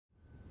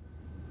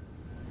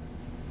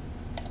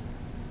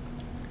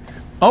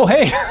Oh,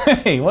 hey,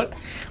 hey, what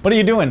are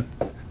you doing?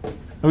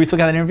 Are we still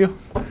got an interview?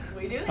 What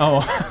are you doing?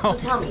 Oh. So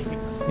tell me,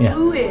 Yeah.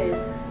 who is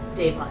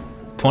Dave Hutte?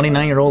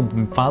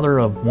 29-year-old father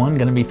of one,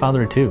 gonna be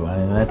father of two.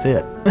 That's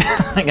it.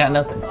 I got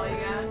nothing. That's all you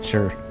got?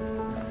 Sure.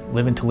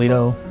 Live in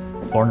Toledo,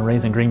 born and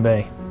raised in Green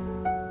Bay.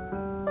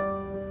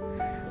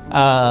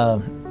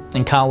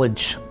 In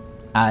college,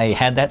 I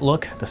had that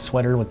look, the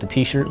sweater with the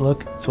t-shirt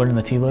look, sweater and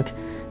the tee look,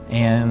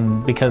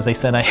 and because they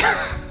said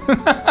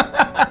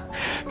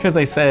because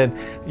they said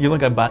you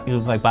look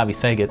like Bobby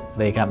Saget,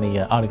 they got me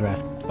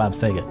autographed Bob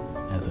Saget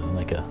as a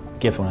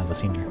gift when I was a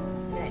senior.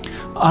 Nice.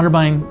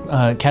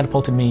 Otterbien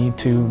catapulted me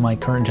to my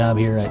current job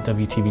here at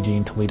WTVG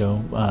in Toledo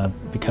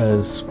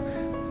because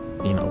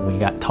we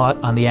got taught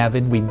on the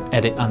Avid, we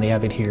edit on the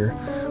Avid here,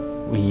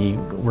 we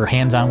were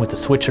hands-on with the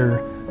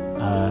switcher.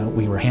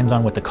 We were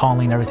hands-on with the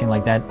calling, everything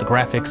like that. The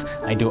graphics,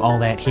 I do all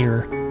that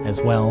here as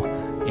well.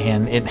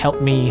 And it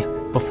helped me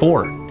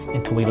before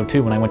in Toledo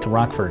too when I went to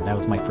Rockford. That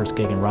was my first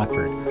gig in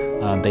Rockford.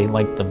 They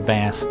liked the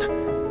vast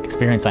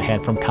experience I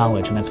had from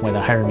college, and that's why they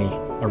hired me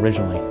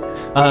originally.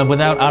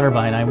 Without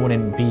Otterbien, I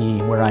wouldn't be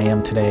where I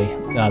am today.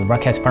 The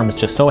broadcast department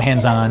is just so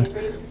hands-on.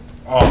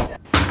 Oh.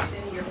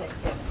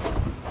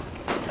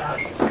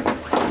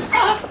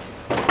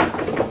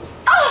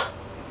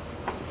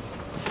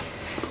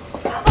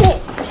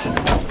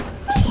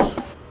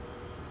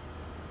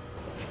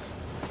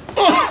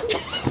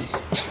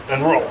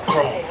 And roll.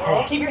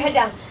 Keep your head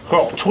down.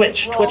 Roll.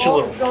 Twitch a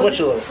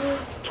little.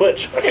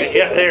 Twitch. Okay,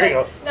 yeah, there you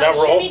go. Now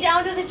roll. shimmy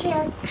down to the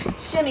chair.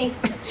 Shimmy.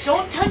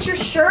 Don't touch your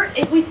shirt.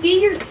 If we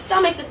see your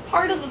stomach, that's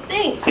part of the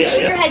thing. Keep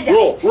your head down.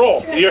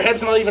 Roll. Your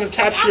head's not even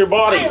attached to your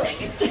body.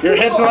 Your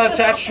head's not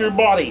attached to your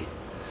body.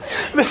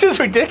 This is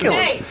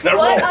ridiculous. Now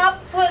Hey, foot roll.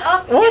 up, foot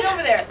up. What? Get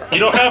over there. You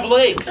don't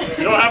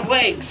have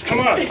legs. Come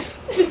on.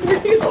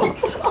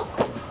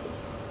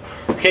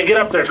 Okay, get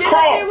up there. Get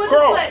Crawl. up there with the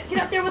foot. Get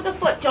up there with the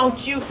foot.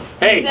 Don't you?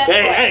 Hey, use that foot.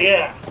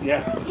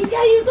 yeah. He's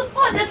got to use the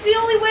foot. That's the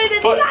only way that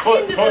he got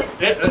into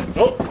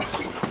Foot. the...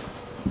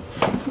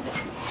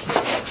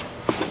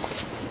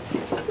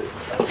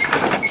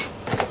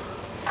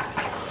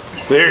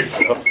 There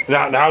you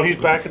go. Now he's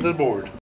back at the board.